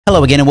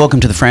Hello again and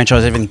welcome to the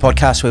Franchise Everything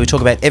podcast, where we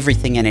talk about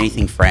everything and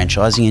anything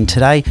franchising. And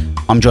today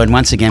I'm joined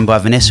once again by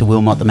Vanessa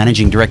Wilmot, the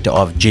Managing Director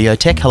of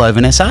Geotech. Hello,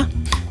 Vanessa.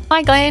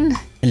 Hi, Glenn.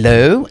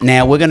 Hello.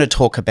 Now we're going to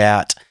talk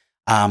about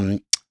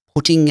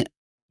putting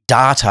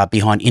data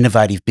behind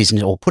innovative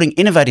business, or putting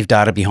innovative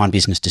data behind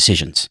business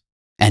decisions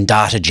and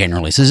data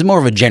generally. So this is more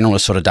of a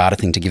generalist sort of data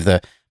thing to give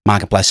the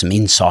marketplace some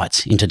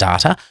insights into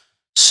data.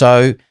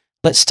 So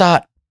let's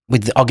start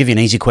with, I'll give you an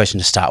easy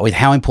question to start with.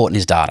 How important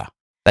is data?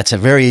 That's a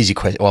very easy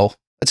question. Well,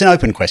 it's an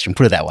open question,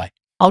 put it that way.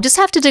 I'll just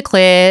have to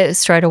declare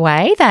straight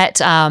away that,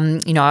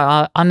 I'm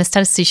a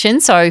statistician.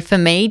 So for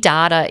me,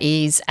 data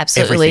is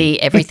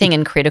absolutely everything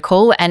and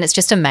critical. And it's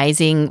just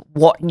amazing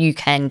what you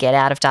can get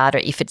out of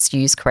data if it's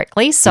used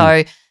correctly.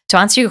 So to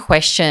answer your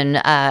question,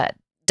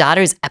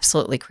 data is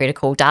absolutely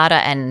critical. Data,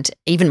 and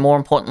even more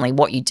importantly,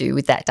 what you do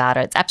with that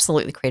data, it's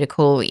absolutely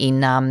critical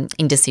in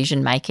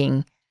decision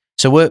making.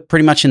 So we're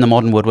pretty much in the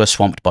modern world, we're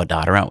swamped by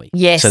data, aren't we?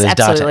 Yes, so there's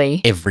absolutely.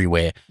 Data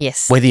everywhere.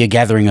 Yes. Whether you're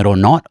gathering it or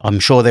not, I'm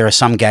sure there are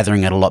some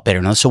gathering it a lot better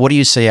than others. So what do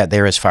you see out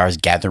there as far as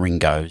gathering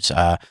goes?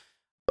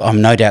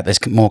 I'm no doubt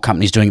there's more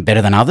companies doing it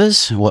better than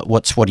others.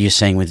 What are you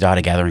seeing with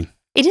data gathering?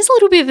 It is a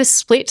little bit of a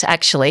split,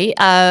 actually.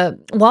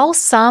 While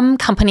some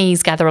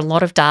companies gather a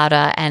lot of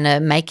data and are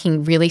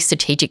making really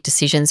strategic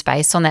decisions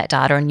based on that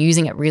data and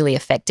using it really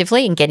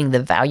effectively and getting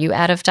the value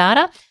out of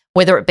data,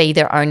 whether it be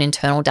their own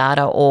internal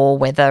data or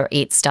whether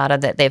it's data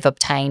that they've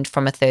obtained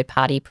from a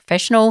third-party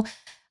professional.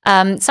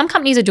 Some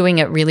companies are doing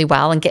it really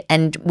well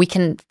and we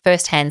can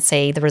firsthand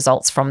see the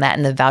results from that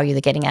and the value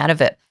they're getting out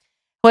of it.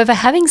 However,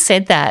 having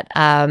said that,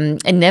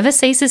 it never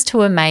ceases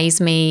to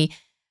amaze me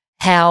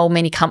how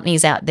many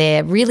companies out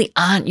there really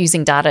aren't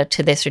using data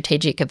to their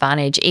strategic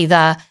advantage.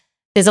 Either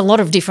there's a lot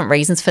of different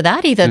reasons for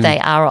that. Either they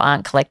are or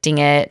aren't collecting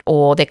it,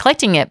 or they're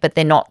collecting it but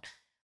they're not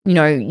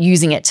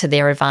using it to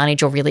their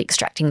advantage or really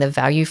extracting the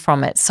value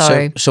from it.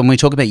 So when we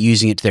talk about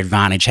using it to their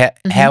advantage,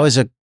 how is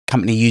a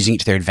company using it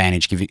to their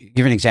advantage?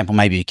 Give an example,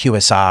 maybe a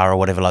QSR or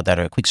whatever like that,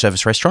 or a quick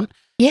service restaurant.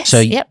 Yes.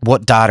 So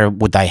what data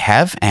would they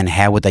have and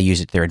how would they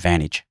use it to their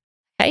advantage?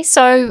 Okay,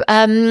 so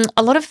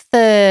a lot of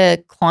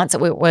the clients that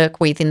we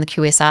work with in the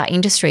QSR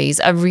industries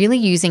are really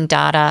using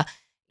data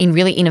in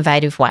really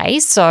innovative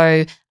ways.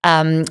 So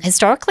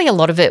historically, a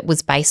lot of it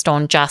was based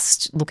on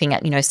just looking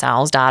at,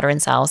 sales data and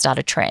sales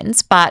data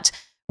trends, but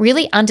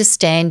really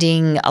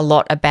understanding a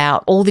lot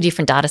about all the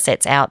different data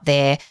sets out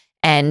there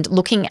and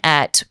looking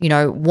at,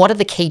 what are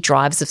the key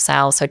drivers of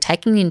sales. So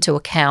taking into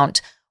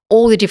account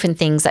all the different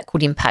things that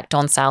could impact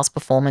on sales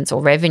performance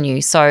or revenue.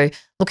 So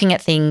looking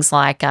at things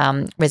like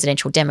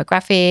residential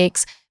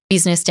demographics,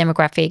 business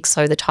demographics,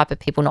 so the type of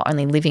people not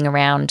only living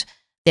around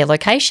their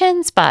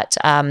locations, but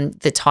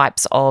the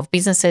types of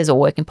businesses or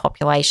working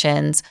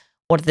populations,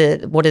 where's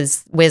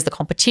the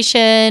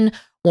competition,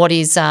 what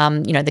is,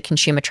 the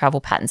consumer travel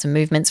patterns and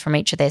movements from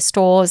each of their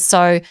stores.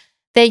 So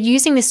they're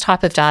using this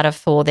type of data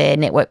for their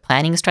network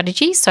planning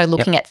strategies. So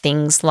looking at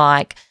things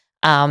like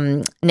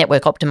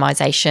network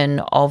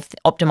optimization of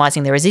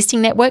optimizing their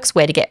existing networks,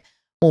 where to get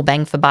more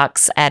bang for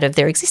bucks out of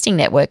their existing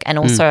network, and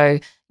also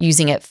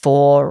using it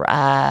for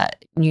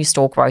new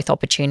store growth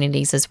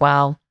opportunities as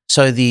well.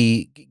 So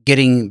the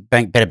getting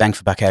better bang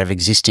for buck out of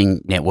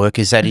existing network,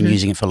 is that in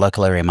using it for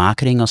local area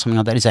marketing or something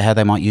like that? Is that how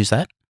they might use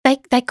that?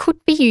 They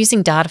could be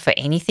using data for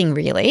anything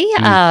really.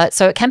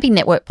 So it can be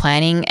network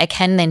planning. It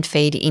can then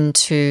feed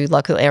into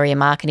local area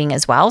marketing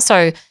as well.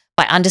 So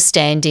by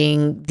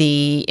understanding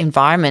the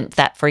environment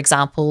that, for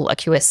example, a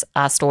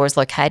QSR store is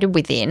located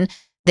within,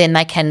 then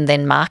they can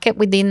then market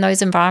within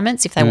those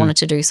environments if they wanted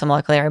to do some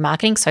local area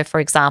marketing. So, for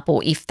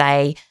example, if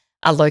they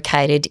are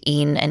located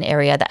in an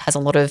area that has a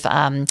lot of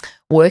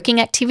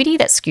working activity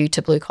that's skewed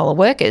to blue-collar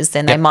workers,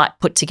 then they might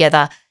put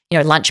together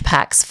lunch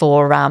packs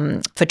for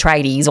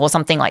tradies or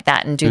something like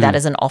that and do that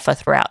as an offer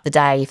throughout the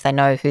day if they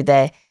know who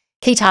their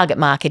key target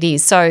market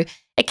is. So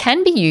it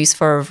can be used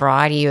for a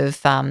variety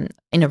of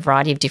in a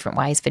variety of different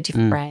ways for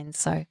different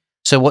brands.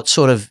 So what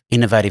sort of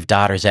innovative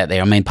data is out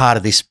there? I mean, part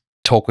of this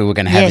talk we were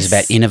going to have is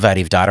about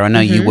innovative data. I know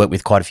you work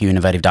with quite a few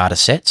innovative data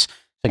sets.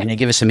 So can you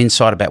give us some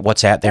insight about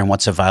what's out there and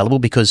what's available?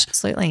 Because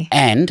absolutely.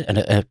 And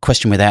a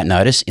question without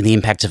notice, in the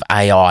impacts of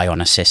AI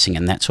on assessing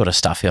and that sort of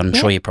stuff. I'm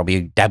sure you're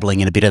probably dabbling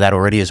in a bit of that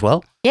already as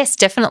well. Yes,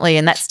 definitely,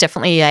 and that's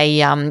definitely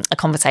a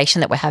conversation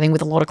that we're having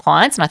with a lot of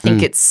clients, and I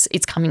think it's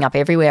coming up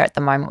everywhere at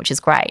the moment, which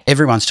is great.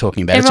 Everyone's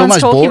talking about it. It's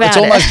almost boring,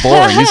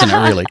 isn't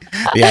it? Really,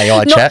 the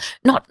AI chat.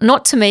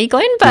 Not to me,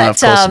 Glenn, but no, of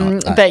course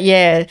not. No. But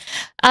yeah.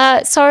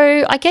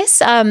 So I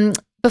guess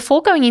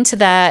before going into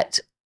that,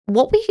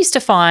 what we used to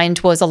find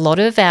was a lot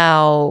of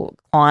our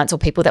clients or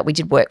people that we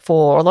did work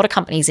for, or a lot of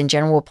companies in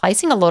general, were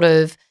placing a lot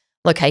of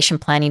location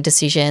planning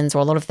decisions or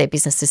a lot of their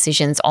business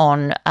decisions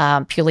on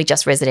purely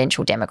just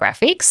residential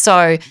demographics.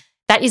 So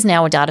that is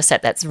now a data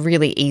set that's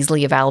really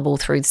easily available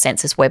through the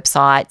census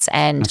websites,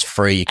 and it's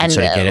free. You can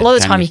sort of get it. A lot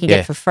of the time you can get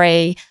it for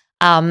free.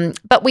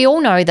 But we all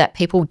know that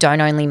people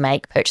don't only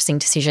make purchasing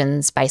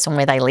decisions based on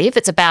where they live.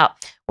 It's about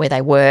where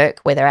they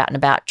work, where they're out and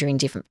about during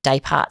different day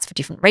parts for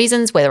different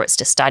reasons, whether it's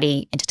to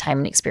study,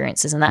 entertainment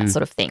experiences and that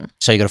sort of thing.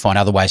 So you've got to find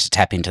other ways to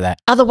tap into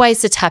that. Other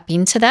ways to tap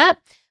into that.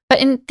 But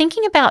in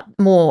thinking about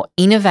more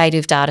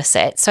innovative data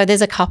sets, so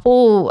there's a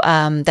couple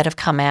that have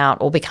come out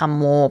or become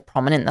more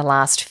prominent in the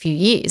last few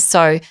years.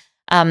 So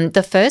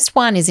the first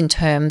one is in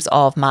terms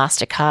of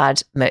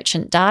Mastercard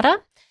merchant data.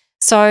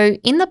 So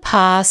in the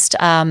past,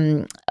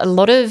 a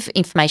lot of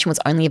information was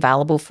only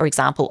available, for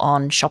example,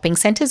 on shopping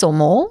centres or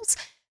malls.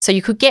 So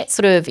you could get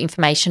sort of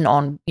information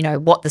on,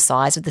 what the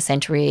size of the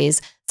centre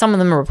is. Some of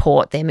them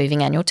report their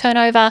moving annual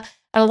turnover.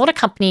 And a lot of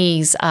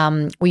companies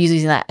were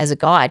using that as a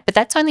guide, but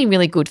that's only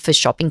really good for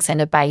shopping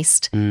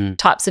centre-based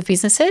types of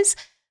businesses.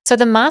 So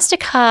the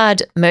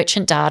Mastercard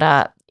merchant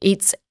data,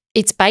 it's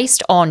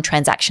based on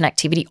transaction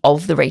activity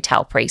of the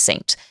retail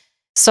precinct.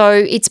 So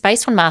it's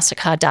based on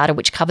Mastercard data,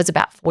 which covers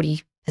about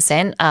 40%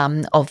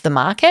 of the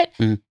market.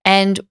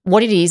 And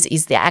what it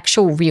is the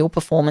actual real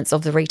performance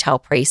of the retail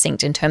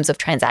precinct in terms of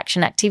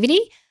transaction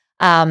activity.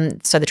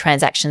 So the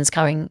transactions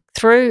going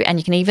through, and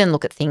you can even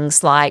look at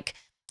things like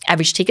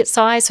average ticket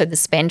size, so the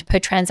spend per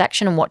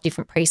transaction and what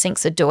different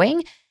precincts are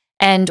doing,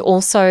 and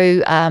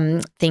also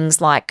things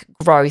like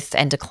growth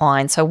and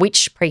decline. So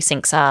which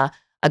precincts are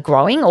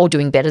growing or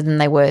doing better than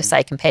they were,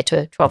 say, compared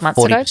to 12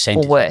 months ago, or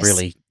 40% worse. Is a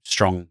really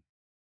strong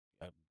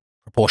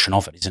proportion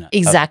of it, isn't it?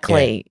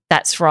 Exactly.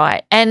 That's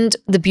right. And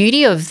the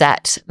beauty of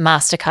that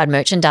Mastercard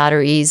merchant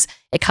data is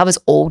it covers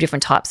all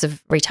different types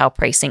of retail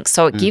precincts.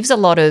 So it gives a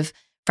lot of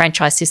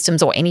franchise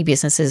systems or any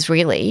businesses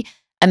really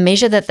a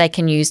measure that they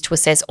can use to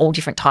assess all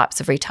different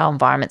types of retail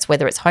environments,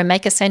 whether it's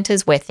homemaker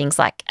centres where things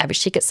like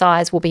average ticket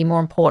size will be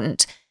more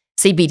important,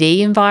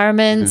 CBD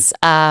environments,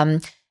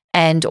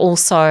 and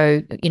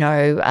also,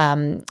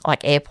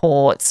 like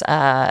airports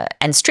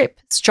and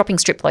shopping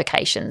strip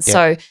locations. Yep.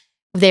 So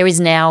there is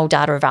now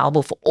data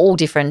available for all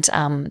different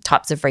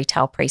types of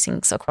retail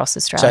precincts across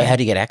Australia. So how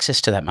do you get access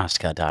to that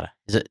Mastercard data?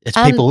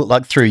 It's people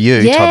like through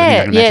you type of thing, I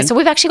can imagine? So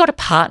we've actually got a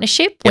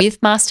partnership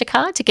with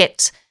Mastercard to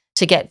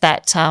get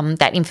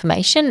that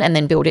information and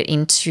then build it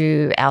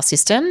into our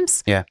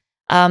systems. Yeah.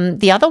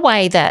 The other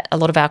way that a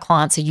lot of our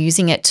clients are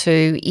using it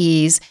too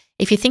is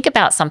if you think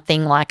about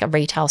something like a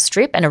retail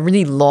strip and a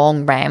really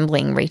long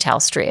rambling retail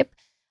strip,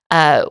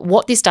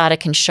 what this data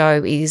can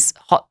show is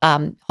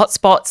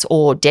hotspots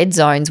or dead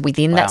zones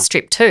within that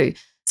strip too.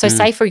 So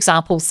say, for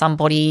example,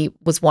 somebody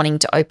was wanting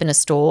to open a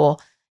store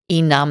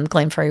in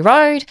Glenferrie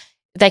Road,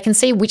 they can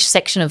see which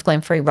section of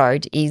Glenferrie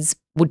Road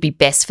would be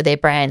best for their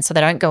brand, so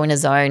they don't go in a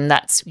zone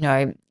that's,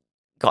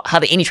 got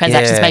hardly any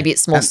transactions. Maybe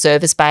it's more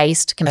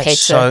service-based compared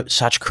to…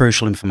 such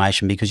crucial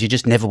information because you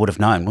just never would have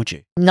known, would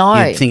you?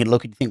 No. You'd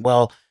think,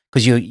 well,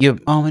 because we're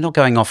not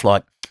going off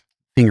like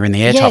finger in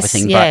the air type of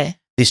thing, but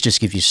this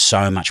just gives you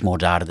so much more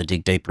data to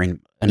dig deeper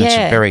in, and it's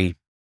very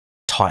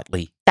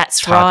tightly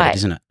targeted,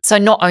 isn't it? So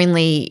not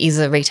only is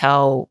a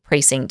retail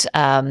precinct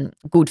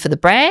good for the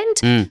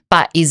brand,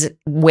 but is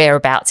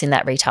whereabouts in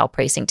that retail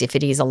precinct if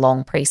it is a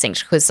long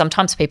precinct, because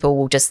sometimes people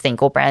will just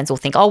think, or brands will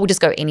think, we'll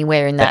just go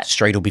anywhere in that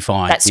street will be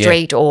fine. That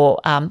street, or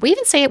we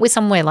even see it with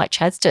somewhere like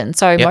Chadstone.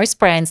 So most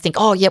brands think,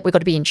 we've got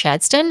to be in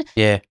Chadstone.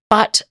 Yeah.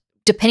 But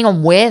depending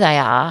on where they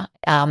are,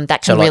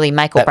 that can really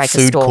make or break a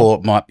store. That food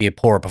court might be a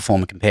poorer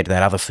performer compared to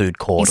that other food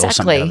court or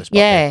something else.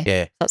 Yeah.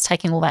 So it's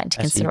taking all that into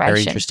consideration.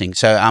 Very interesting.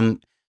 So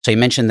you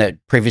mentioned that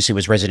previously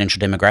was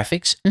residential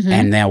demographics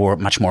and now we're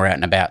much more out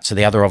and about. So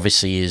the other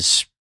obviously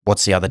is,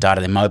 what's the other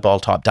data? The mobile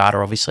type data,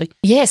 obviously?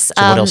 Yes.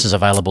 So what else is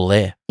available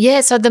there? Yeah,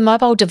 so the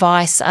mobile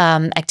device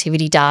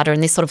activity data,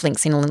 and this sort of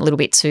links in a little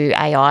bit to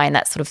AI and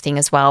that sort of thing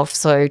as well.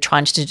 So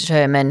trying to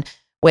determine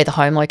where the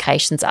home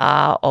locations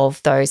are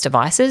of those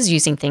devices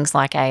using things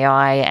like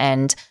AI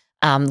and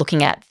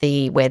looking at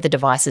where the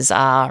devices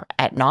are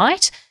at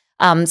night.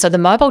 So the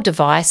mobile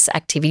device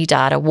activity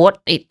data,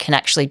 what it can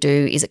actually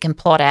do is it can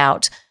plot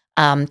out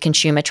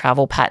consumer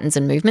travel patterns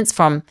and movements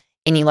from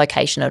any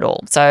location at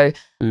all. So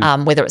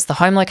whether it's the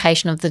home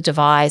location of the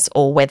device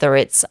or whether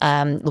it's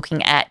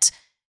looking at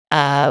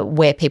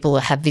where people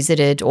have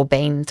visited or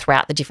been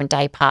throughout the different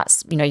day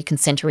parts, you can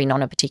center in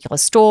on a particular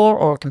store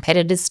or a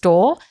competitor's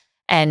store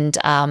and,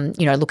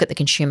 look at the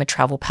consumer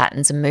travel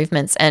patterns and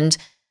movements. And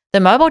the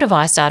mobile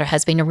device data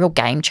has been a real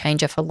game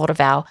changer for a lot of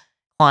our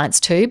clients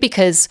too,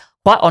 because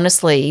quite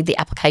honestly, the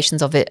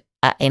applications of it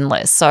are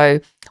endless. So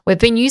we've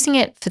been using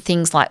it for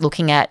things like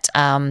looking at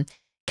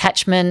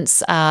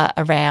catchments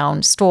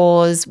around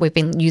stores. We've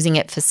been using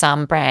it for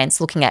some brands,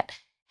 looking at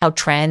how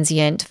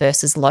transient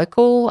versus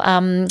local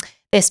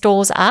their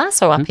stores are.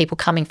 So are people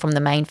coming from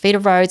the main feeder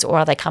roads or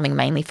are they coming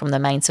mainly from the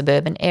main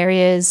suburban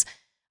areas?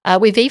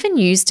 We've even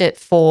used it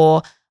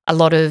for a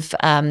lot of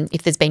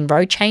if there's been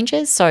road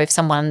changes. So if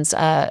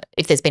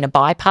if there's been a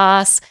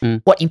bypass,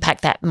 what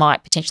impact that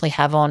might potentially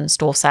have on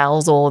store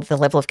sales or the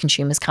level of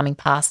consumers coming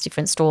past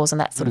different stores and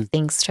that sort of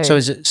things too.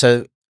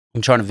 So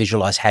I'm trying to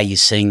visualize how you're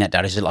seeing that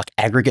data. Is it like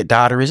aggregate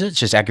data? Is it? It's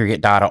just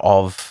aggregate data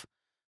of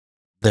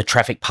the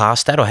traffic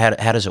past that, or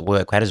how does it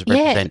work? How does it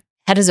represent?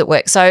 How does it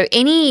work? So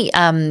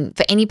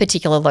for any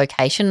particular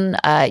location,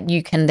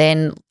 you can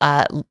then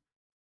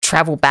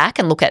travel back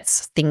and look at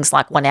things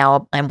like 1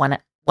 hour and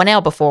 1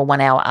 hour before,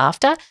 1 hour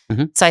after.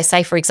 So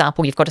say, for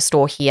example, you've got a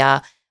store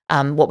here.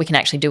 What we can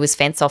actually do is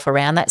fence off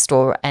around that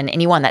store, and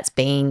anyone that's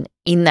been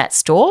in that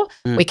store,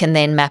 we can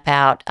then map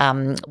out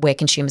where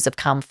consumers have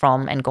come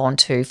from and gone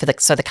to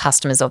so the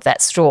customers of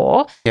that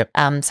store,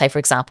 say, for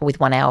example, with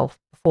 1 hour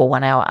before,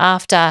 1 hour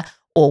after,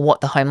 or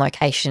what the home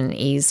location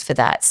is for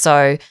that.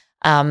 So,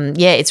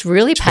 it's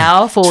really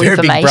powerful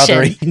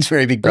information. It's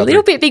very big brother. A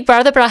little bit big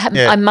brother, but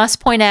I must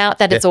point out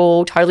that it's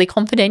all totally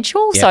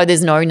confidential. So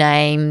there's no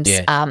names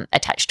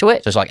attached to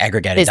it. So it's like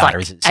aggregated data.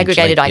 Like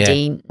aggregated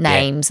ID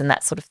names and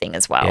that sort of thing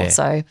as well.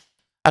 So,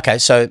 okay,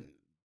 so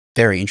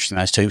very interesting,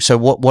 those two. So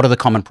what are the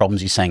common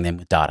problems you're seeing then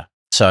with data?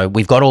 So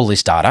we've got all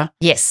this data.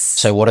 Yes.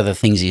 So what are the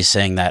things you're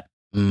seeing that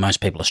most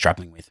people are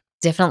struggling with?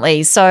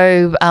 Definitely.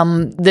 So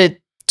the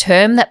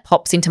term that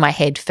pops into my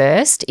head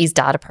first is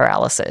data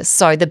paralysis.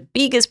 So the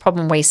biggest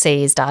problem we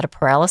see is data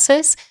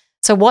paralysis.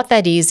 So what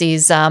that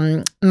is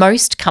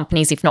most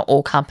companies, if not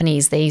all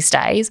companies these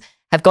days,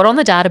 have got on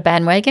the data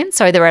bandwagon.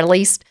 So they're at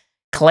least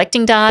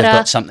collecting data. They've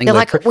got something. They're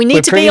like, we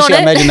need to be on it.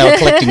 I imagine they were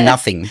collecting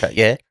nothing, but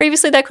yeah.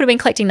 Previously they could have been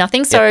collecting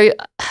nothing. So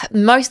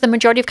the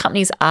majority of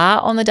companies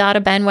are on the data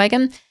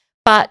bandwagon.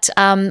 But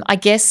I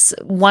guess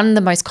one of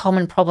the most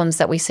common problems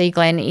that we see,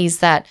 Glenn, is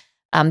that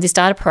this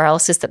data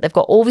paralysis, that they've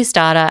got all this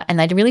data and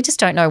they really just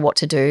don't know what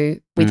to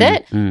do with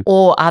it,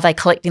 or are they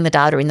collecting the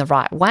data in the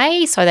right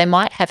way? So they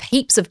might have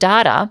heaps of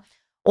data,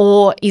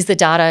 or is the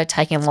data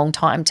taking a long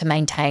time to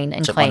maintain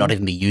and clean? So it might not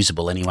even be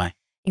usable anyway.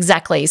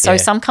 Exactly. So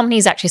some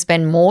companies actually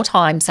spend more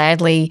time,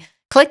 sadly,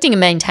 collecting and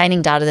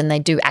maintaining data than they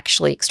do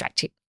actually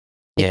extracting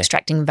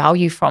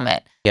value from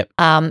it.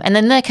 And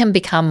then they can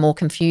become more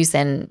confused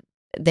than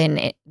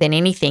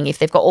anything if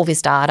they've got all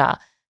this data.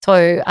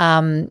 So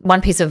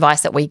one piece of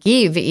advice that we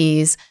give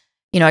is,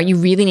 you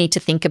really need to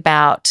think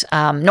about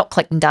not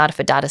collecting data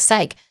for data's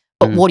sake,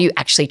 but what are you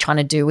actually trying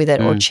to do with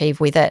it or achieve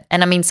with it?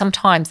 And I mean,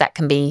 sometimes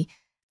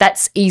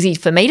that's easy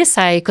for me to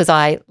say because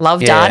I love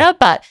data,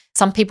 but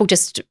some people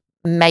just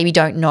maybe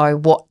don't know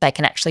what they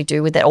can actually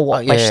do with it or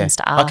what questions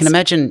to ask.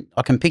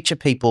 I can picture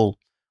people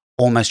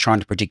almost trying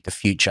to predict the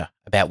future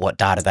about what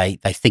data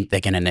they think they're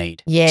going to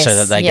need. Yes. So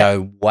that they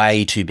go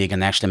way too big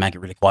and they actually make it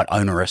really quite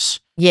onerous.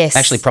 Yes. They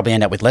actually probably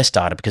end up with less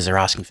data because they're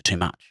asking for too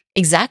much.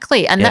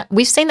 Exactly. And that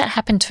we've seen that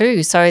happen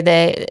too. So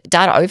the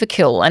data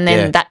overkill, and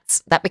then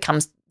that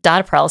becomes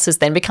data paralysis,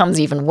 then becomes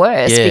even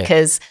worse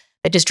because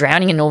they're just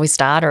drowning in all this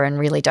data and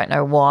really don't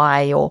know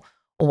why or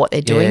what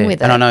they're doing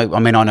with it. And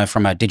I know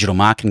from a digital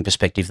marketing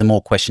perspective, the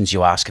more questions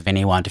you ask of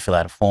anyone to fill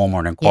out a form or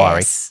an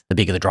inquiry, the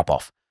bigger the drop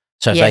off.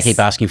 So if they keep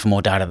asking for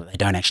more data that they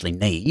don't actually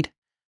need,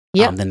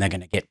 then they're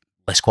going to get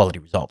less quality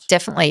results.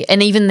 Definitely.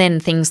 And even then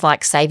things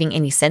like saving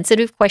any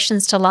sensitive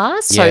questions to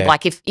last. So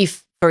like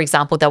if, for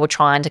example, they were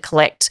trying to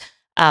collect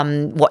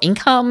what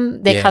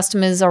income their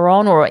customers are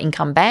on or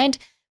income band,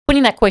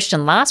 putting that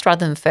question last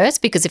rather than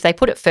first, because if they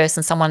put it first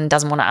and someone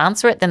doesn't want to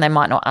answer it, then they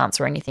might not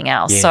answer anything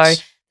else. Yes.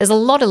 So there's a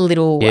lot of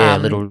little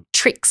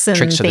tricks and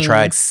tricks things. of the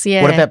trade.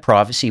 Yeah. What about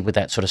privacy with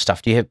that sort of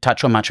stuff? Do you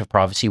touch on much of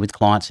privacy with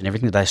clients and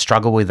everything? Do they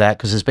struggle with that?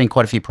 Because there's been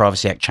quite a few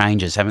Privacy Act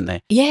changes, haven't there?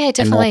 Yeah,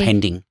 definitely. And more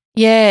pending.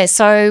 Yeah.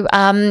 So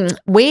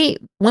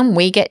when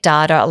we get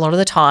data, a lot of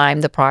the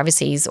time the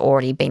privacy's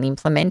already been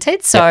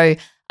implemented. So,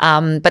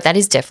 but that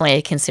is definitely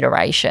a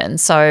consideration.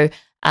 So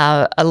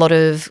a lot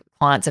of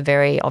clients are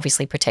very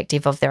obviously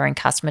protective of their own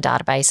customer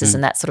databases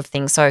and that sort of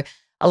thing. So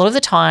a lot of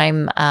the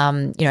time,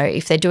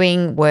 if they're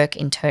doing work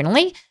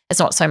internally, it's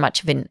not so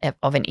much of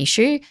an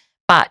issue.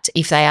 But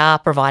if they are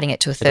providing it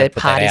to a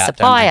third-party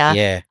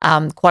supplier,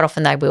 quite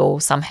often they will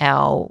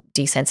somehow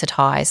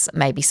desensitize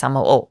maybe some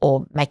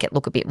or make it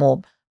look a bit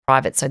more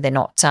private, so they're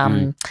not.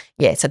 So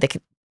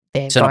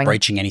they're not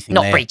breaching anything.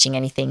 Not breaching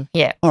anything.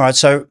 Yeah. All right.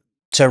 So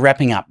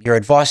wrapping up, your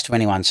advice to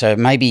anyone. So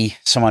maybe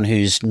someone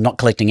who's not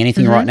collecting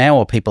anything right now,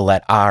 or people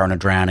that are and are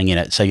drowning in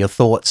it. So your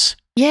thoughts.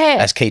 Yeah.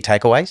 As key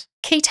takeaways?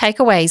 Key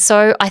takeaways.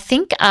 So I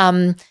think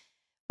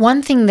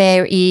one thing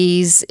there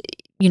is,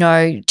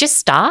 just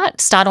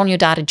start on your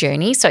data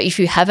journey. So if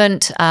you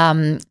haven't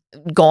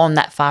gone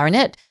that far in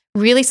it,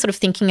 really sort of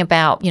thinking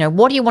about,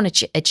 what do you want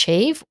to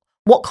achieve?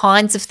 What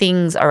kinds of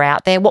things are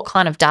out there? What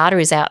kind of data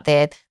is out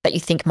there that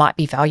you think might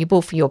be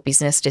valuable for your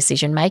business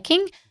decision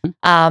making?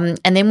 And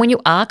then when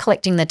you are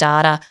collecting the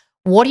data,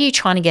 what are you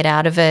trying to get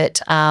out of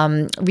it?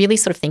 Really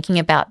sort of thinking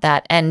about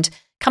that. And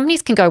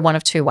companies can go one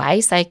of two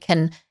ways. They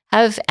can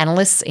have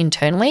analysts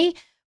internally,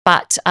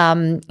 but,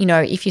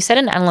 if you set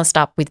an analyst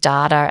up with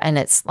data and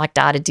it's like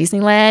data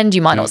Disneyland,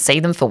 you might not see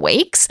them for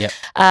weeks.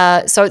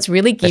 So it's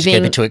really giving— They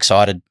get too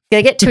excited.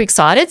 They get too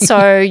excited.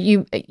 So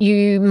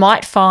you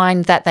might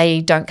find that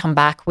they don't come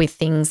back with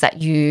things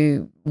that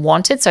you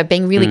wanted. So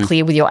being really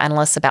clear with your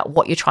analysts about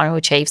what you're trying to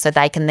achieve so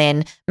they can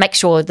then make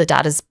sure the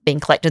data's being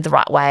collected the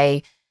right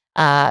way,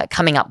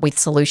 coming up with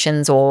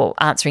solutions or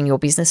answering your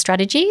business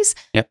strategies.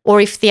 Or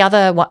if the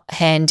other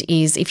hand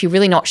is if you're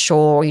really not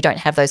sure or you don't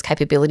have those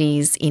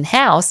capabilities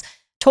in-house,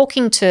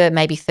 talking to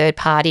maybe third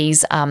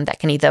parties that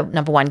can either,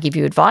 number one, give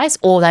you advice,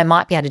 or they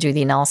might be able to do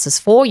the analysis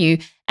for you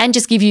and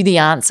just give you the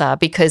answer,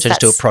 because just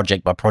do it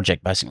project by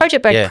project, basically.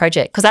 Project by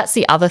project, because that's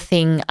the other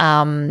thing,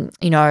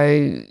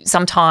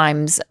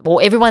 sometimes, well,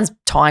 everyone's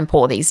time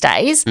poor these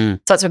days. So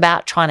it's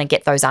about trying to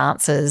get those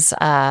answers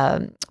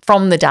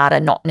from the data,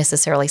 not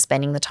necessarily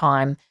spending the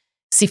time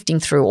sifting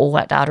through all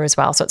that data as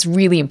well. So it's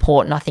really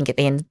important, I think, at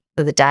the end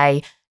of the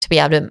day, to be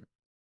able to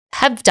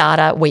have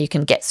data where you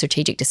can get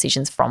strategic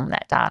decisions from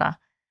that data.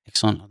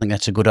 Excellent. I think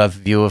that's a good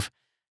overview of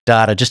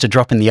data. Just a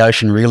drop in the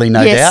ocean, really,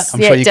 no doubt.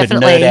 I'm sure you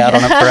definitely. could nerd out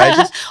on it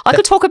for ages. I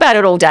could talk about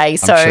it all day,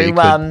 so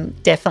sure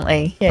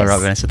definitely. Yes. All right,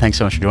 Vanessa, thanks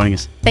so much for joining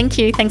us. Thank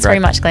you. Thanks very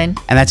much, Glenn.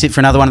 And that's it for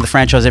another one of the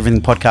Franchise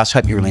Everything podcast.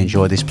 Hope you really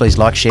enjoyed this. Please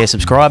like, share,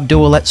 subscribe, do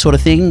all that sort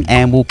of thing,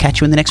 and we'll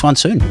catch you in the next one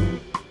soon.